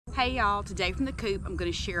Hey y'all, today from the Coop, I'm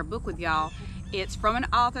going to share a book with y'all. It's from an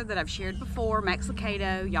author that I've shared before, Max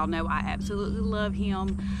Lucado. Y'all know I absolutely love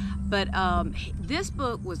him. But this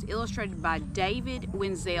book was illustrated by David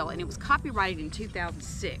Wenzel, and it was copyrighted in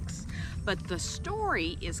 2006. But the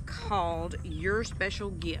story is called Your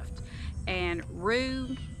Special Gift. And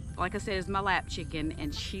Rue, like I said, is my lap chicken,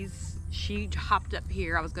 and she hopped up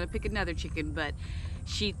here. I was going to pick another chicken, but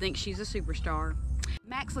she thinks she's a superstar.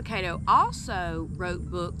 Max Lucado also wrote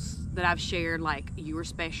books that I've shared, like You Are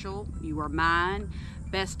Special, You Are Mine,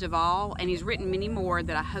 Best of All, and he's written many more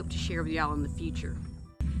that I hope to share with y'all in the future.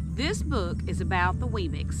 This book is about the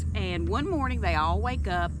Wemicks, and one morning they all wake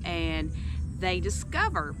up and they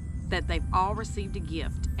discover that they've all received a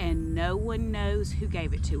gift and no one knows who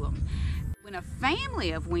gave it to them. When a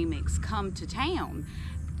family of Wemicks come to town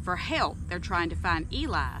for help, they're trying to find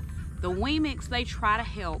Eli. The Wemicks, they try to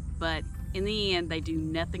help, but in the end, they do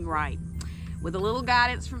nothing right. With a little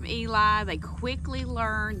guidance from Eli, they quickly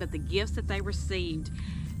learn that the gifts that they received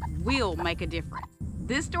will make a difference.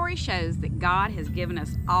 This story shows that God has given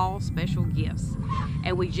us all special gifts,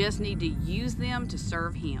 and we just need to use them to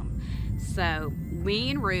serve Him. So,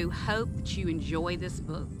 me and Rue hope that you enjoy this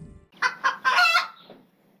book.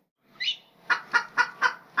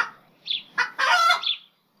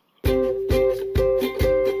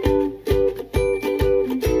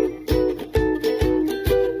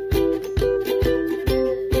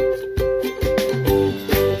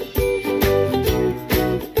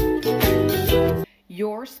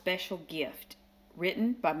 Your Special Gift,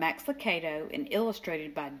 written by Max Lucado and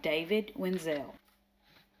illustrated by David Wenzel.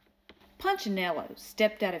 Punchinello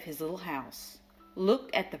stepped out of his little house,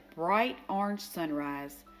 looked at the bright orange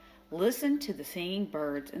sunrise, listened to the singing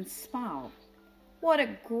birds, and smiled. "What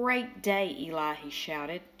a great day, Eli," he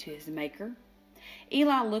shouted to his maker.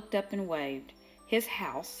 Eli looked up and waved. His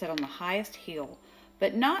house sat on the highest hill,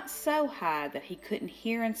 but not so high that he couldn't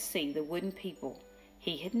hear and see the wooden people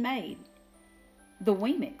he had made. The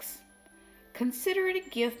Wemicks. "Consider it a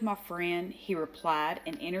gift, my friend," he replied,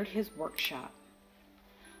 and entered his workshop.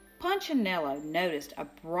 Punchinello noticed a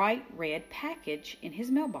bright red package in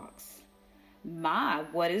his mailbox. "My,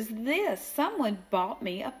 what is this? Someone bought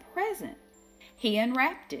me a present." He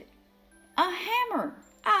unwrapped it. "A hammer!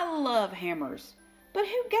 I love hammers, but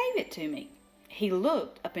who gave it to me?" He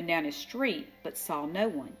looked up and down his street, but saw no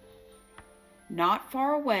one. Not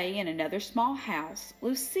far away in another small house,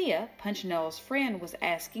 Lucia, Punchinello's friend, was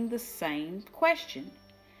asking the same question.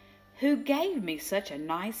 "Who gave me such a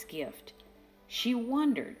nice gift?" She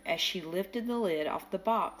wondered as she lifted the lid off the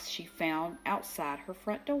box she found outside her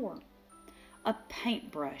front door. A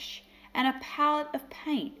paintbrush and a palette of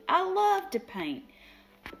paint. "I love to paint,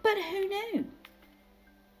 but who knew?"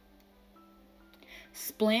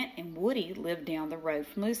 Splint and Woody lived down the road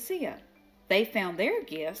from Lucia. They found their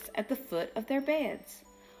gifts at the foot of their beds.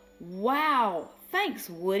 "Wow, thanks,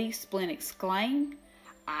 Woody," Splint exclaimed.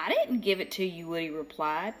 "I didn't give it to you," Woody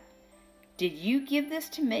replied. "Did you give this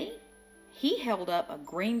to me?" He held up a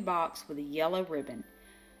green box with a yellow ribbon.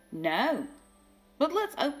 "No, but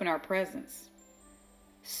let's open our presents."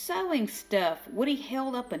 "Sewing stuff." Woody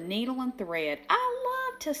held up a needle and thread. "I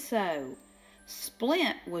love to sew."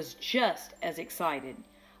 Splint was just as excited.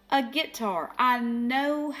 "A guitar. I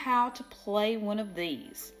know how to play one of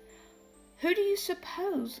these." "Who do you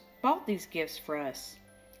suppose bought these gifts for us?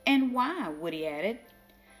 And why?" Woody added.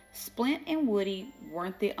 Splint and Woody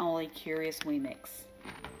weren't the only curious Wemicks.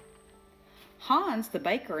 Hans the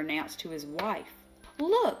baker announced to his wife,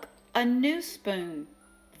 "Look, a new spoon."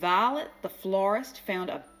 Violet the florist found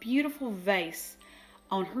a beautiful vase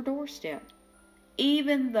on her doorstep.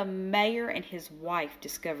 Even the mayor and his wife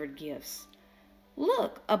discovered gifts.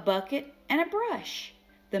 "Look, a bucket and a brush."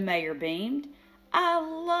 The mayor beamed. "I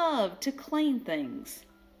love to clean things."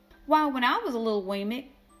 "Why, when I was a little Wemick—"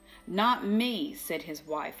 "Not me," said his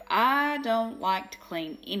wife. "I don't like to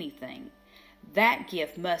clean anything. That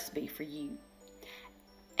gift must be for you."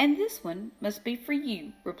 "And this one must be for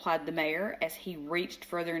you," replied the mayor as he reached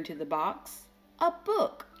further into the box. "A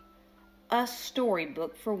book. A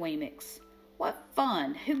storybook for Wemicks. What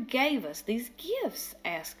fun! Who gave us these gifts?"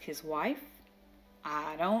 asked his wife.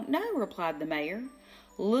 "I don't know," replied the mayor,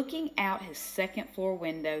 looking out his second-floor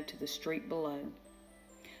window to the street below.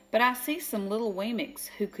 "But I see some little Wemicks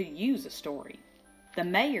who could use a story." The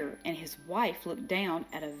mayor and his wife looked down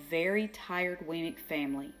at a very tired Wemick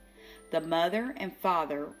family. The mother and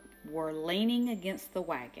father were leaning against the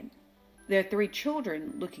wagon. Their 3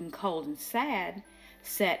 children, looking cold and sad,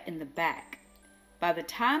 sat in the back. By the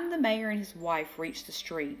time the mayor and his wife reached the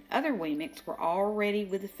street, other Wemicks were already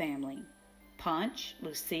with the family. Punch,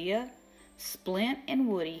 Lucia, Splint and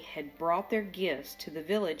Woody had brought their gifts to the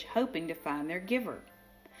village hoping to find their giver.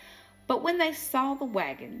 But when they saw the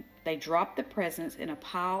wagon, they dropped the presents in a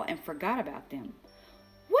pile and forgot about them.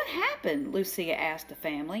 "What happened?" Lucia asked the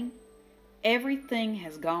family. "Everything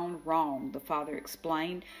has gone wrong," the father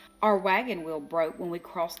explained. "Our wagon wheel broke when we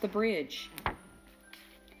crossed the bridge."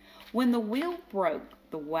 When the wheel broke,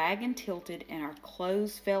 the wagon tilted and our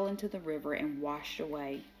clothes fell into the river and washed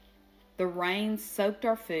away. The rain soaked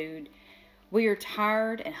our food. We are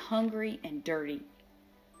tired and hungry and dirty.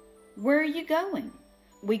 "Where are you going?"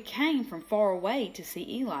 "We came from far away to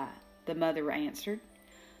see Eli," the mother answered.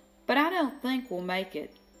 "But I don't think we'll make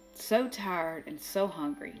it. So tired and so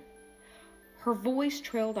hungry." Her voice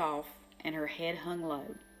trailed off and her head hung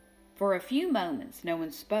low. For a few moments no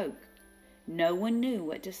one spoke. No one knew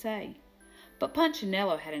what to say. But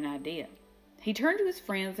Punchinello had an idea. He turned to his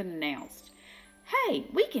friends and announced, "Hey,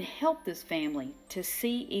 we can help this family to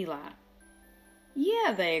see Eli."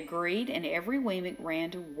 "Yeah," they agreed, and every Weemick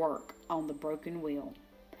ran to work on the broken wheel.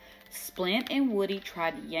 Splint and Woody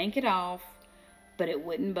tried to yank it off, but it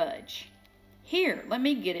wouldn't budge. "Here, let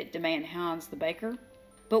me get it," demanded Hans the baker.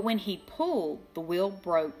 But when he pulled, the wheel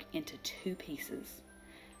broke into 2 pieces.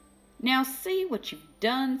 "Now see what you've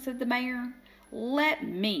done," said the mayor. "Let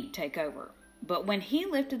me take over." But when he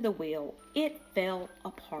lifted the wheel, it fell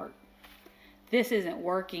apart. "This isn't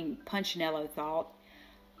working," Punchinello thought,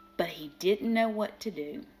 but he didn't know what to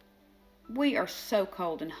do. "We are so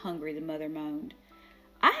cold and hungry," the mother moaned.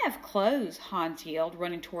 "I have clothes," Hans yelled,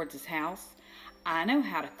 running towards his house. "I know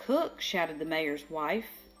how to cook," shouted the mayor's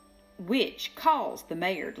wife, which caused the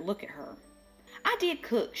mayor to look at her. "I did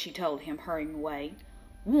cook," she told him, hurrying away.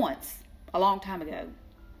 "Once, a long time ago.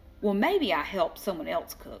 Well, maybe I helped someone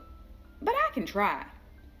else cook, but I can try."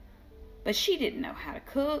 But she didn't know how to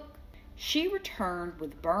cook. She returned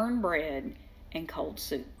with burned bread and cold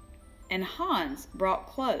soup. And Hans brought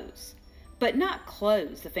clothes, but not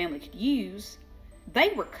clothes the family could use. They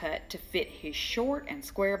were cut to fit his short and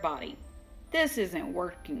square body. "This isn't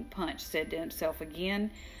working," Punch said to himself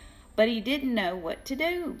again, but he didn't know what to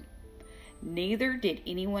do. Neither did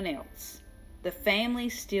anyone else. The family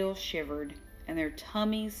still shivered, and their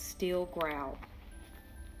tummies still growled.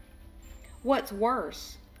 What's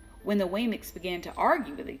worse, when the Weemicks began to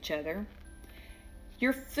argue with each other.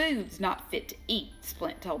 "Your food's not fit to eat,"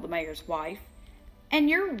 Splint told the mayor's wife. "And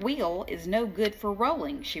your wheel is no good for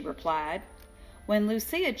rolling," she replied. When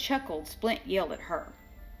Lucia chuckled, Splint yelled at her.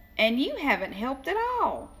 "And you haven't helped at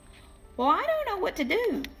all." "Well, I don't know what to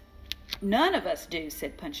do." "None of us do,"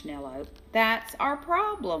 said Punchinello. "That's our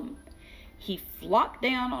problem." He flopped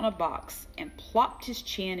down on a box and plopped his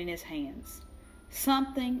chin in his hands.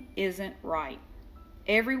 Something isn't right.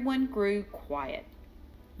 Everyone grew quiet.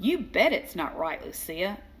 "You bet it's not right,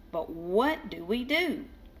 Lucia, but what do we do?"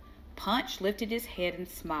 Punch lifted his head and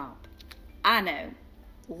smiled. "I know.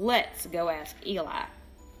 Let's go ask Eli."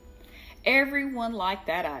 Everyone liked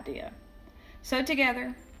that idea. So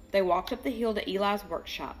together, they walked up the hill to Eli's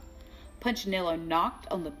workshop. Punchinello knocked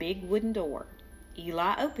on the big wooden door.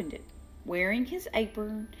 Eli opened it, wearing his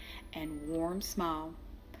apron and warm smile.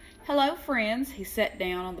 "Hello, friends," he sat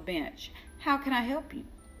down on the bench. "How can I help you?"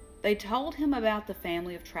 They told him about the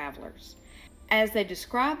family of travelers. As they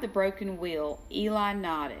described the broken wheel, Eli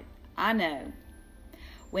nodded. "I know."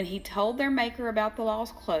 When he told their maker about the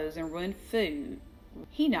lost clothes and ruined food,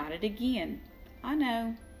 he nodded again. "I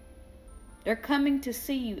know." "They're coming to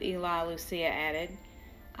see you, Eli," Lucia added.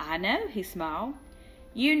 "I know," he smiled.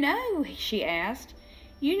 "You know?" she asked.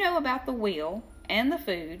 "You know about the wheel and the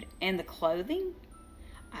food and the clothing?"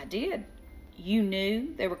 "I did." "You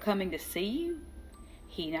knew they were coming to see you?"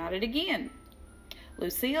 He nodded again.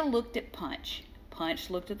 Lucia looked at Punch. Punch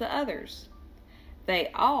looked at the others.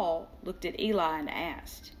 They all looked at Eli and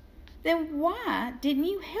asked, "Then why didn't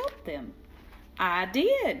you help them?" "I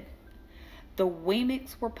did." The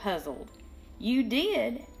Weemicks were puzzled. "You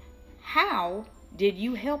did? How did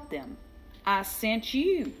you help them?" "I sent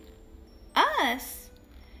you." "Us?"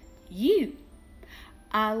 "You.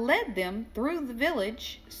 I led them through the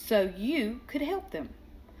village so you could help them."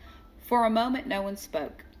 For a moment no one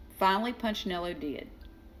spoke. Finally Punchinello did.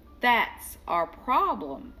 "That's our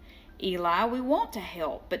problem, Eli. We want to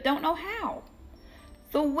help, but don't know how.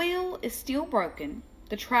 The wheel is still broken,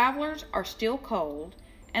 the travelers are still cold,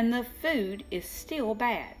 and the food is still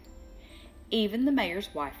bad." Even the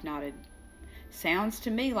mayor's wife nodded. "Sounds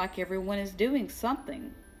to me like everyone is doing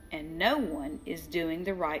something, and no one is doing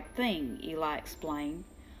the right thing," Eli explained.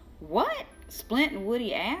 "What?" Splint and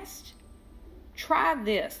Woody asked. "Try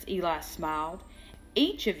this," Eli smiled.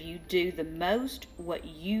 "Each of you do the most what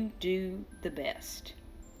you do the best."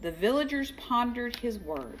 The villagers pondered his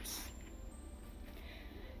words.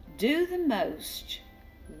 Do the most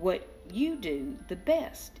what you do the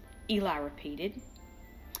best, Eli repeated.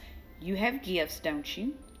 You have gifts, don't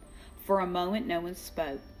you? For a moment no one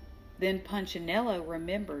spoke. Then Punchinello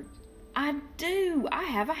remembered. I do. I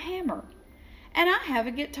have a hammer. And I have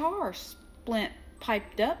a guitar, Splint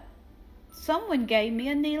piped up. Someone gave me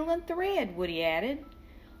a needle and thread, Woody added.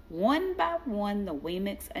 One by one the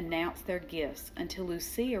Wemicks announced their gifts until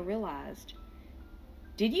Lucia realized.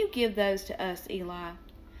 Did you give those to us, Eli?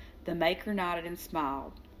 The maker nodded and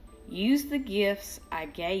smiled. Use the gifts I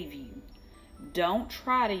gave you. Don't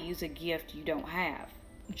try to use a gift you don't have.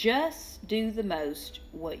 Just do the most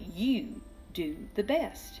what you do the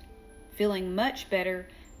best. Feeling much better,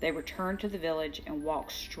 they returned to the village and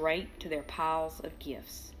walked straight to their piles of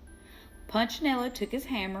gifts. Punchinello took his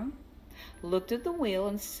hammer, looked at the wheel,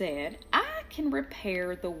 and said, I can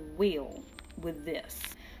repair the wheel with this.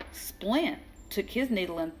 Splint took his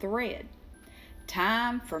needle and thread.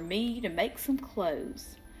 Time for me to make some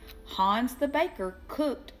clothes. Hans the baker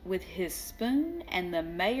cooked with his spoon, and the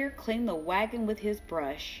mayor cleaned the wagon with his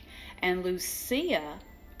brush, and Lucia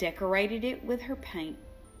decorated it with her paint.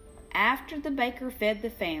 After the baker fed the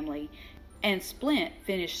family and Splint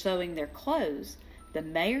finished sewing their clothes, the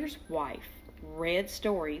mayor's wife read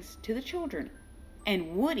stories to the children,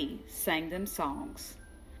 and Woody sang them songs.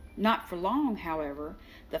 Not for long, however,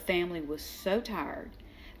 the family was so tired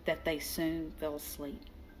that they soon fell asleep.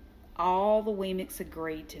 All the Wemicks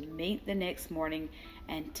agreed to meet the next morning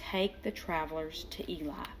and take the travelers to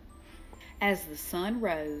Eli. As the sun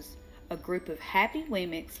rose, a group of happy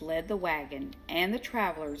Wemicks led the wagon and the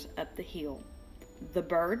travelers up the hill. The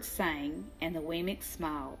birds sang and the Wemicks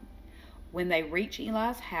smiled. When they reached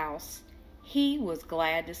Eli's house, he was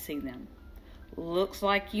glad to see them. Looks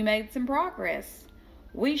like you made some progress.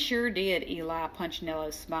 We sure did, Eli.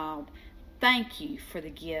 Punchinello smiled. Thank you for the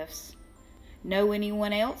gifts. Know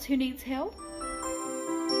anyone else who needs help?